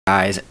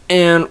Guys,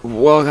 and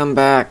welcome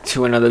back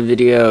to another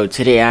video.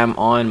 Today I'm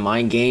on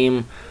my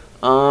game.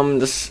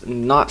 This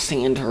not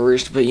singing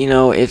tourist, but you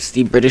know, it's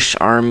the British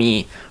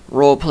Army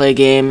roleplay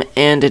game,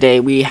 and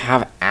today we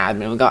have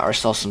admin. We got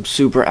ourselves some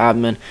super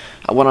admin.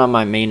 I went on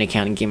my main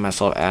account and gave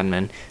myself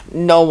admin.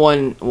 No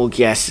one will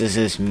guess this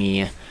is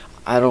me.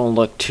 I don't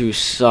look too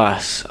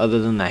sus other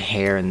than the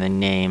hair and the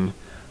name.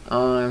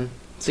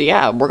 So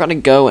yeah, we're gonna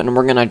go and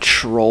we're gonna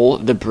troll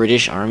the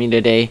British Army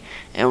today,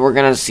 and we're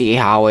gonna see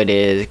how it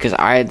is, because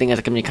I think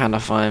it's gonna be kind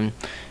of fun,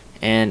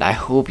 and I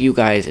hope you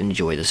guys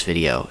enjoy this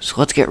video. So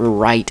let's get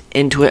right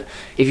into it.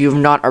 If you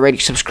have not already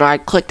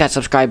subscribed, click that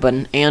subscribe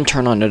button and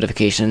turn on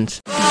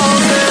notifications.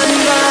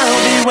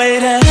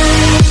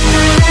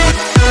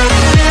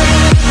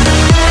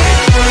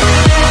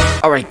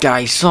 Alright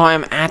guys, so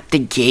I'm at the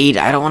gate.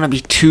 I don't want to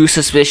be too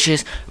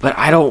suspicious, but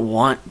I don't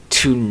want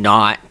to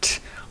not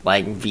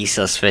be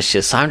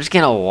suspicious, so I'm just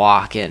gonna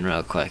walk in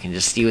real quick and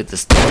just see what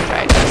this Thor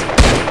guy does.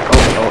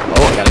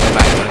 Oh, gotta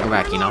go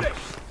back, you know,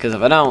 because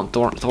if I don't,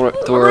 Thor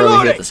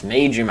really hit this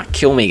major, might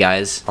kill me,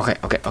 guys.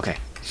 Okay,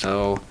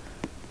 so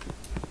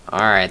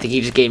alright, I think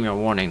he just gave me a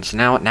warning, so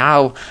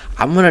now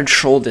I'm gonna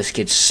troll this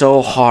kid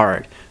so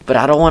hard, but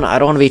I don't want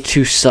to be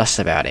too sus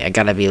about it. I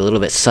gotta be a little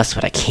bit sus,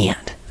 but I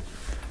can't.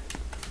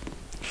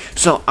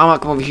 So I'm gonna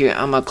come over here,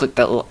 I'm gonna click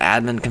that little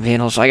admin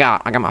container. So I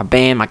got my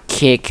ban, my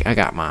kick, I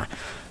got my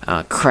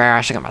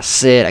crash, I got my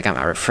sit, I got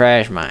my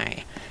refresh,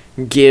 my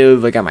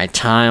give, I got my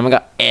time, I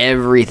got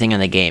everything in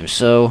the game.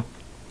 So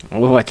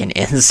I can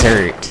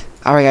insert.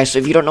 Alright guys, so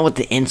if you don't know what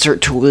the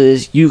insert tool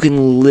is, you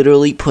can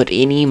literally put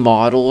any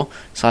model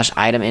 /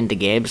 item into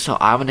game. So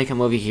I'm gonna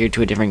come over here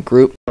to a different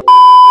group.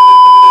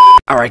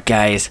 Alright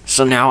guys,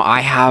 so now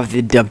I have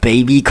the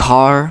baby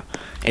car.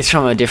 It's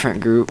from a different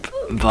group,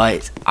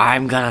 but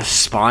I'm gonna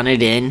spawn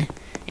it in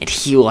and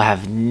he will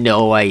have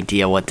no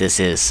idea what this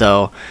is.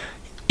 So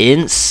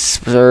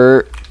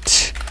insert,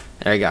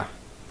 there you go.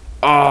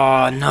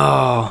 Oh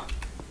no.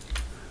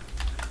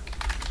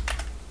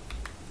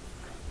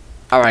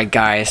 Alright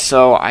guys,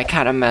 so I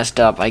kind of messed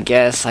up. I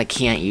guess I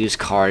can't use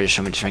cards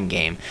from a different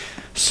game,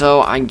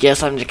 so I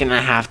guess I'm just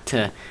gonna have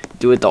to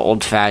do it the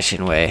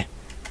old-fashioned way.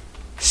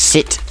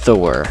 Sit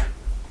Thor.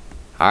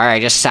 Alright, I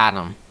just sat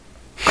him.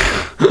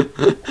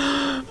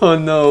 Oh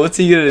no, what's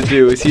he gonna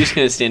do? Is he just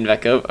gonna stand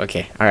back up?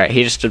 Okay, alright,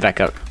 he just stood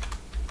back up.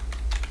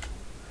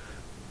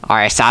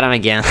 Alright, I sat him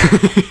again.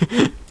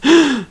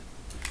 I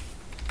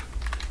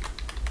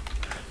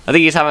think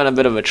he's having a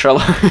bit of a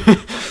trouble.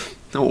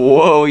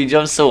 Whoa, he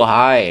jumped so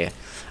high.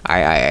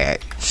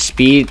 Alright.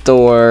 Speed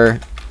Thor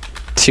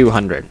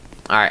 200.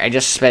 Alright, I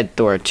just sped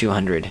Thor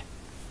 200.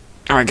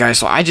 Alright guys,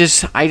 so I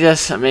just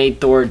made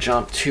Thor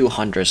jump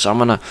 200, so I'm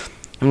gonna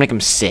make him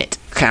sit.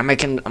 Okay, I'm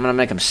gonna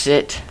make him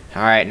sit.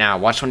 Alright, now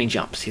watch when he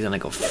jumps. He's gonna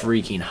go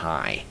freaking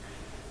high.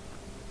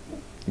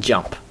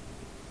 Jump.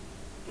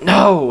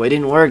 No, it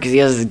didn't work because he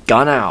has his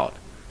gun out.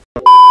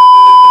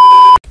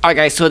 Alright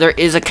guys, so there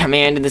is a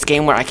command in this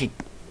game where I can...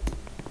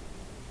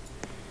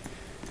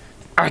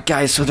 Alright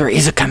guys, so there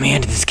is a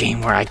command in this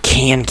game where I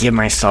can give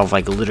myself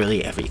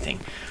literally everything.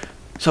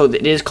 So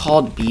it is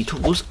called B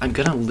tools. I'm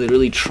gonna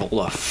literally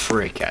troll a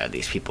frick out of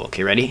these people.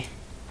 Okay, ready?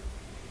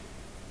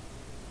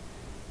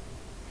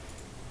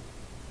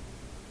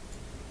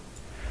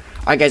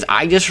 Alright guys,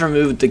 I just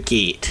removed the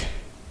gate.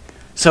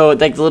 So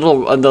the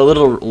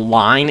little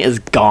line is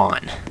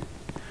gone.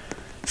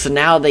 So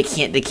now they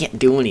can't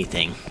do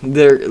anything.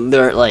 They're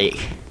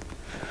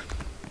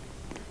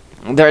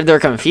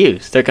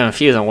confused. They're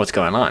confused on what's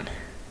going on.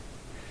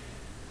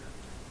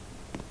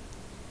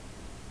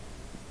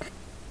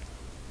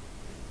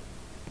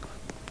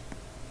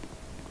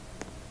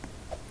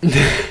 He's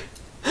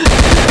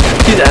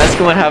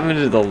asking what happened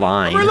to the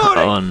line.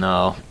 Oh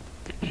no.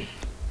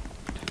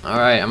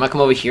 Alright, I'm gonna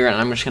come over here and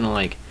I'm just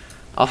gonna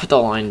I'll put the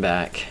line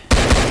back.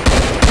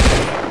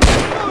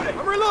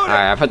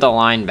 Alright, I put the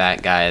line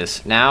back,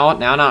 guys. Now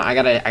I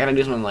gotta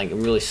do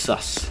something really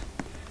sus.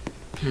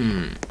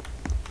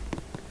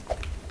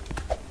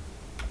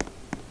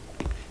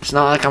 It's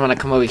not like I'm gonna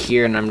come over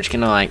here and I'm just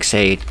gonna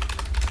say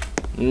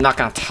I'm not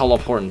gonna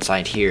teleport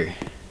inside here.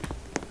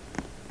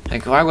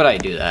 Why would I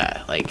do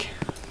that? My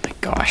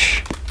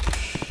gosh.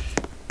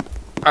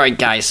 Alright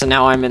guys, so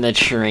now I'm in the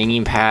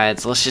training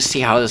pads. Let's just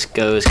see how this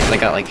goes, because I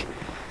got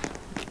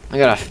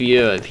a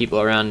few people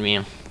around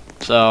me.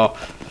 So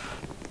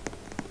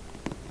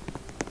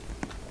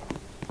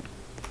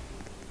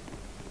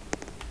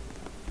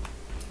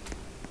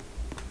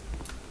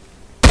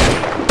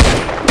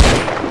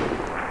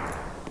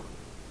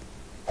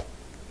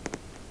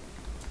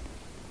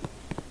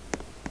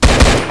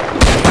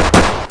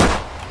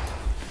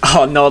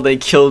oh no, they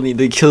killed me.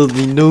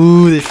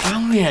 No, they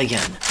found me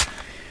again.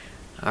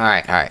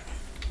 Alright. I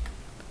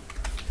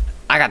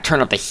gotta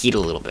turn up the heat a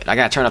little bit.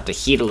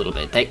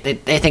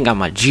 They think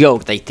I'm a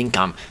joke. They think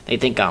I'm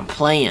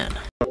playing.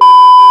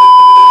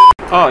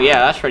 Oh yeah,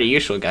 that's pretty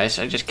useful, guys.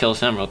 I just killed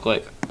him real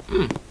quick.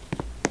 Okay.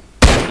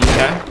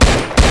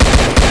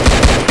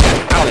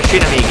 Oh, they're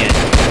shooting at me again.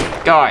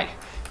 God.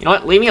 You know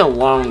what? Leave me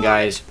alone,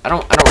 guys. I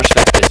don't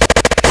respect this.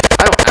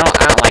 I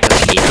don't like this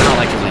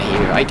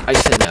I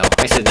said no.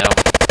 I said no.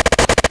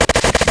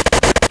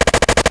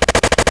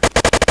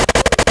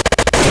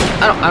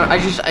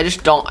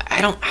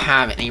 I don't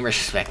have any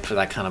respect for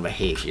that kind of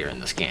behavior in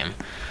this game.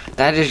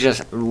 That is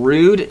just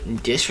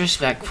rude,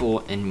 disrespectful,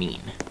 and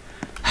mean.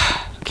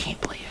 I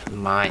can't believe it.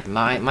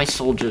 My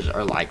soldiers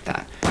are like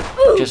that.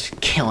 Just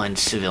killing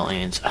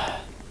civilians.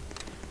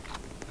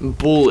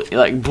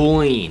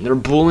 Bullying. They're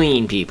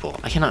bullying people.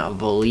 I cannot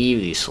believe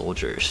these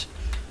soldiers.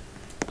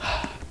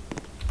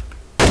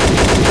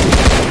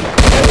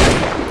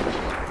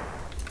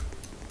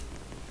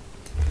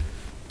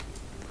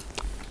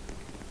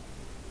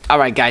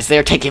 Alright guys,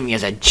 they're taking me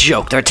as a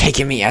joke. They're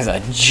taking me as a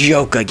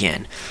joke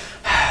again.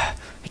 I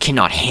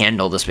cannot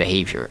handle this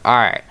behavior.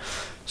 Alright.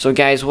 So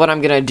guys, what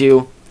I'm gonna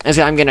do is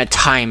I'm gonna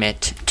time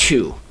it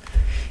to.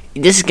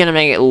 This is gonna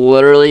make it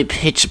literally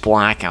pitch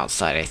black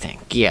outside, I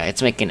think. Yeah,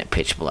 it's making it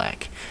pitch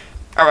black.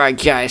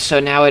 Alright guys, so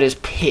now it is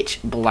pitch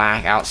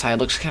black outside.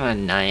 Looks kinda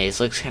nice,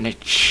 looks kinda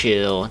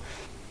chill.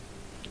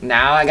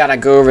 Now I gotta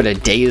go over to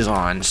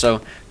Dazon.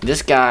 So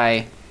this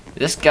guy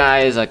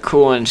is a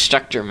cool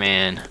instructor,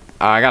 man.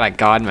 I gotta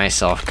god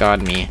myself,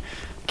 god me.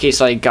 Okay,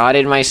 so I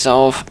godded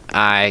myself.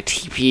 I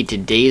TP'd to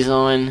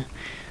Dazon.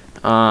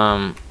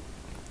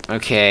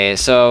 Okay,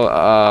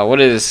 so,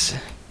 what is...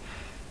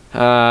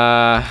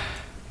 Dazon,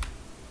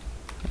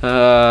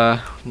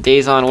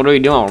 what are we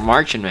doing? We're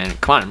marching, man.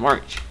 Come on,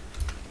 march.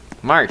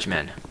 March,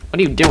 man. What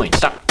are you doing?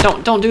 Stop.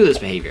 Don't do this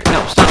behavior.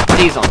 No, stop.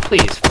 Dazon,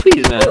 please.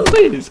 Please, man.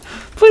 Please.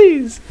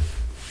 Please.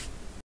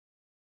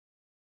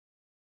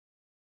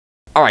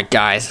 Alright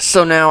guys,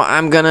 so now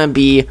I'm gonna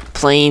be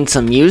playing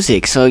some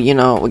music, so you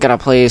know, we gotta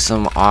play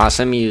some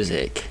awesome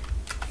music.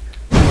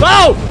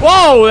 Whoa!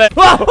 Whoa!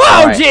 Whoa!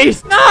 Whoa!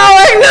 Jeez! No,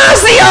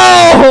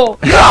 Ignacio!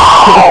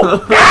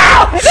 No!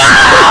 No!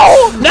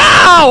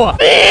 No!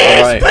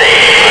 Please! Right.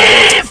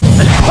 Please!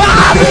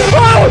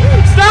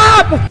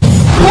 Stop!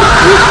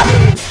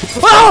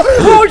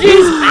 Oh,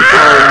 jeez!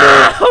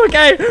 Ah!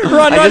 Okay,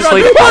 run! I just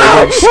like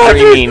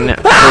screaming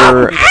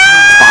for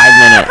 5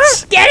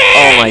 minutes. Get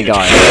it! Oh my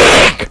god.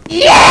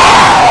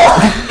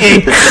 Yeah!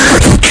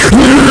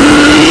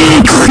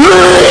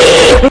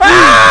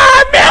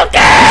 Milk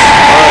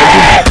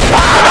it!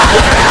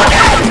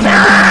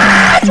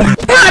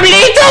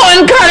 Pablito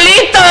and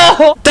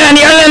Carlito!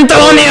 Daniel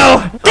Antonio!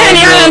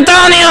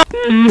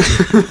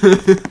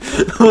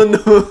 Oh no.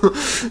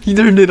 He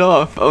turned it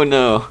off. Oh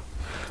no.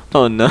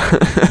 Oh no.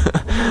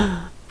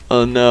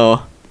 Oh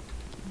no.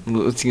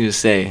 What's he gonna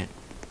say?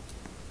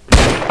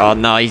 Oh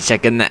no, he's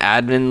checking the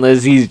admin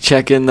list. He's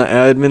checking the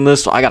admin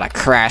list. So I gotta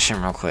crash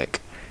him real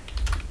quick.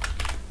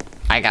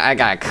 I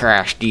gotta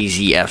crash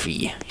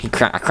DZFE.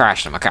 I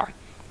crashed him. Okay.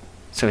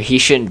 So he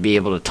shouldn't be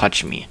able to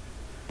touch me.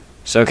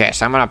 So okay,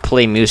 so I'm gonna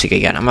play music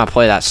again. I'm gonna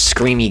play that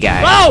screamy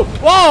guy. Whoa!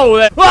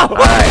 Whoa! Whoa!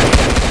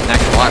 Alright.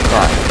 Next block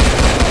clock.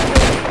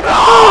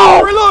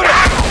 No! Reload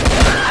it!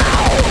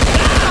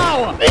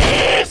 No!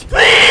 Please!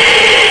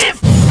 Please!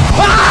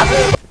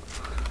 Ah!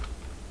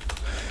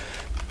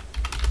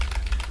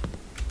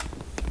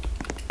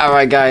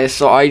 Alright guys,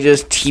 so I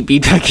just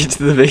TP'd back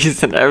into the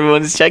base and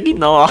everyone's checking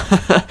the logs.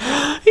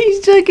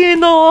 He's checking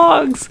the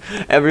logs.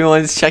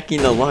 Everyone's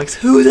checking the logs.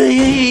 Who's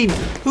a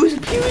Who's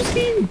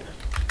abusing?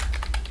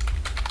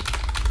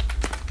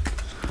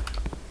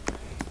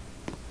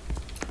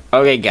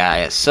 Okay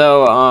guys,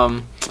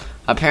 so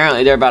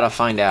apparently they're about to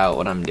find out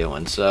what I'm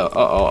doing. So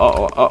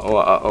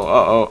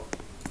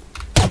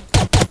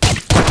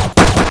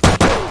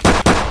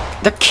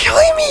they're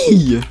killing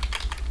me.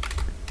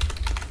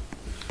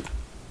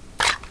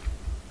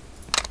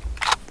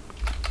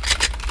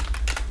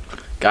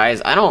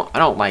 Guys, I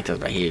don't like this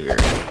behavior.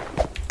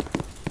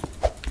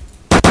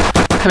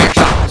 Come here,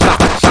 stop.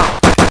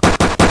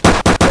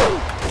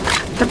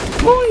 They're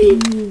bullying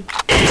me.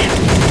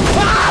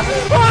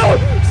 Oh,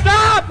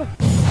 stop!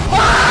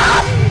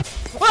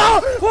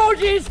 Oh,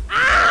 jeez!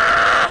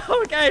 Ah!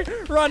 Okay,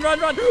 run!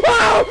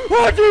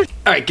 Oh, jeez!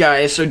 Alright,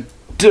 guys, so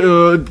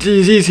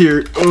DZ's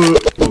here.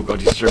 Oh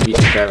god, he's trying to beat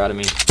the crap out of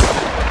me.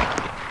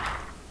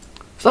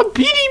 Stop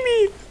beating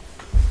me!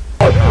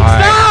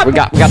 Alright, we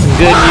got some good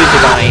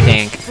music on, I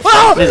think.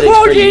 Oh,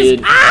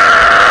 jeez!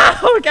 Ah!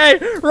 Okay,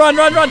 run!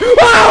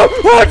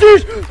 Oh,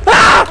 jeez!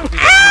 Ah!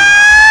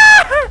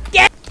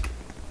 Get!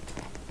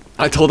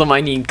 I told him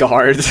I need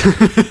guards.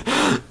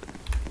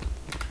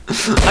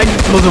 I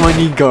just told him I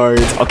need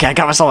guards. Okay, I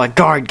got myself a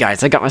guard,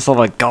 guys. I got myself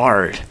a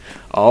guard.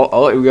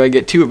 Oh, we gotta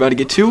get two. We're about to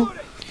get two.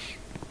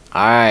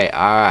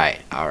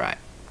 Alright.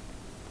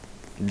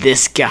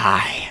 This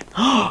guy.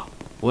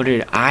 What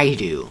did I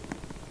do?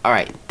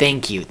 Alright,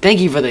 thank you. Thank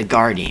you for the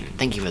guarding.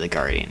 Thank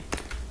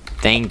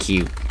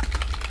you.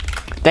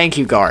 Thank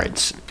you,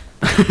 guards.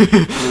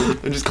 I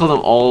just called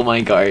them all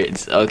my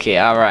guards. Okay,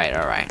 alright.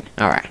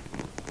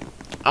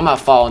 I'm gonna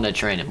follow in the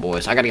training,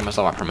 boys. I gotta get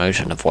myself a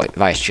promotion to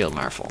Vice Shield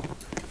Marshal.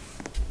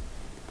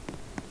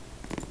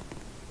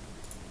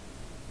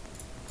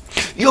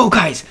 Yo,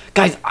 guys,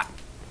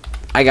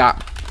 I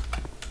got...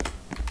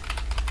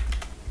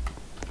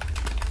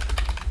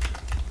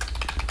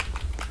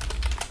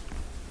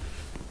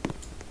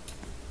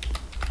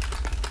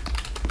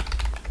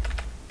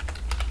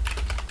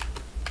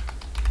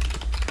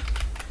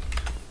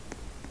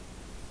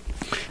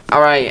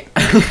 Alright.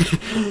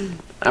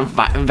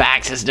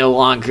 Bax is no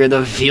longer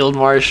the field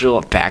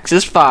marshal. Bax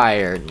is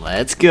fired.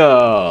 Let's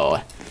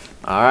go.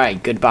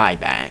 Alright, goodbye,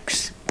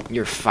 Bax.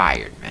 You're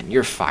fired, man.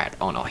 You're fired.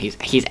 Oh no,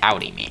 he's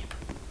outing me.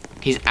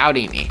 He's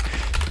outing me.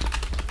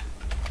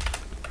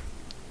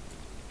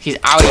 He's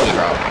outing me,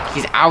 bro.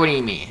 He's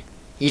outing me.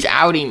 He's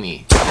outing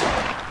me.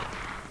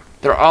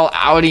 They're all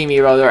outing me,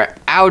 bro. They're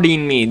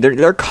outing me.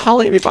 They're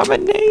calling me by my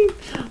name.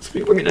 So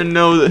people are gonna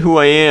know who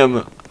I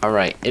am.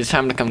 Alright, it's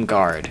time to come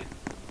guard.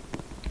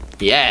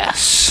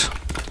 Yes.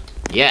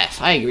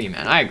 Yes, I agree,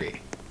 man. I agree.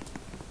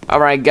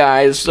 Alright,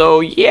 guys. So,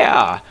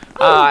 yeah.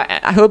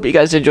 I hope you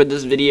guys enjoyed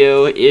this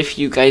video. If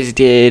you guys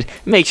did,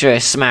 make sure to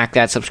smack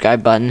that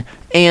subscribe button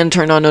and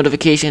turn on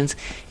notifications.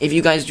 If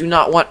you guys do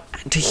not want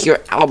to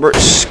hear Albert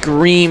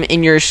scream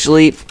in your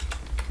sleep,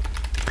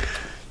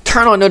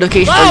 turn on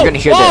notifications or you're going to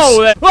hear this.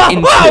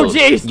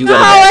 Jeez! You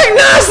are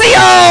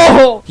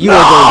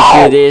going to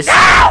hear this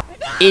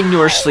in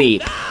your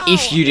sleep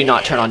if you do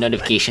not turn on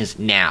notifications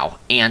now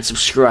and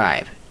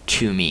subscribe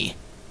to me.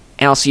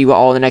 And I'll see you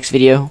all in the next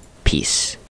video. Peace.